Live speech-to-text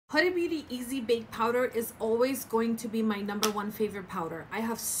Huda Beauty Easy Bake Powder is always going to be my #1 favorite powder. I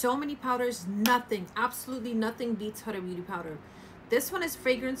have so many powders, nothing, absolutely nothing beats Huda Beauty powder. This one is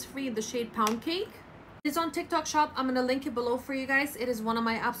fragrance free in the shade Pound Cake. It's on TikTok shop. I'm gonna link it below for you guys. It is one of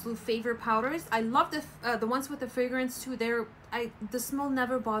my absolute favorite powders. I love the ones with the fragrance too. The smell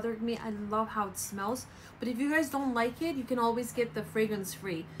never bothered me. I love how it smells. But if you guys don't like it, you can always get the fragrance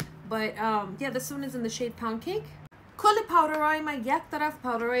free. But yeah, this one is in the shade Pound Cake. کل پاودرهای من یک طرف،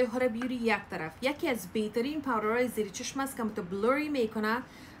 پاودرهای هودا بیوتی یک طرف. یکی از بهترین پاودرهای زیر چشم است که متو بلوری میکنه.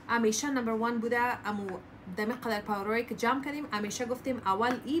 همیشه #1 بوده. امو دم قدر پاودرهایی که جمع کردیم همیشه گفتیم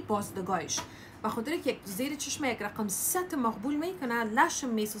اول ای بازدگاهش. به خاطر که زیر چشم یک رقم 3 مقبول میکنه، لشم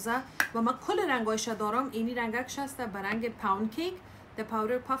میسوزه و من کل رنگایش دارم. اینی رنگکش هست به رنگ پاوند کیک. در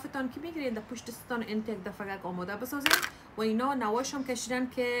پاودر پافتان که میگیرید در پشت ستان انتک دفعه آماده بسازید. و اینا نواشم کشیدن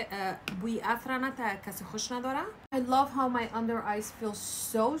که بوی عطر نتا کسی خوش نداره. I love how my under eyes feel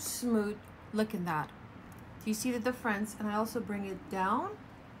so smooth. Look at that. Do you see the difference? And I also bring it down.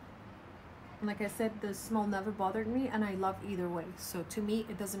 And like I said, the smell never bothered me and I love either way. So to me,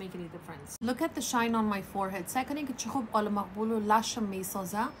 it doesn't make any difference. Look at the shine on my forehead. سکنین که چه خوب آل مقبول و لشم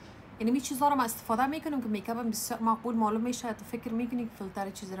میسازه. یعنی می چیزا رو من استفاده میکنم که میکاپم بسیار مقبول معلوم میشه. تو فکر میکنی که فیلتر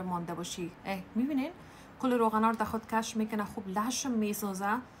چیزی رو مانده باشی. میبینین؟ کل روغنا رو در خود کش میکنه، خوب لشم میسازه.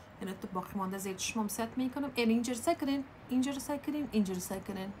 یعنی تو باقی مانده زیر چشمم ست میکنم. اینجور سکنین، اینجور سکنین، اینجور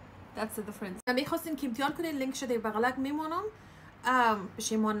سکنین. That's the difference. اگه میخواستین که امتحان کنین لینک شده بغلک میمونم.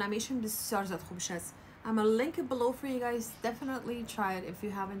 پشیمان نمیشم، بسیار زیاد خوبش است. I'm gonna link it below for you guys. Definitely try it if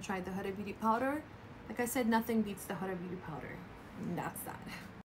you haven't tried the Huda Beauty powder. Like I said, nothing beats the Huda Beauty powder. And that's that.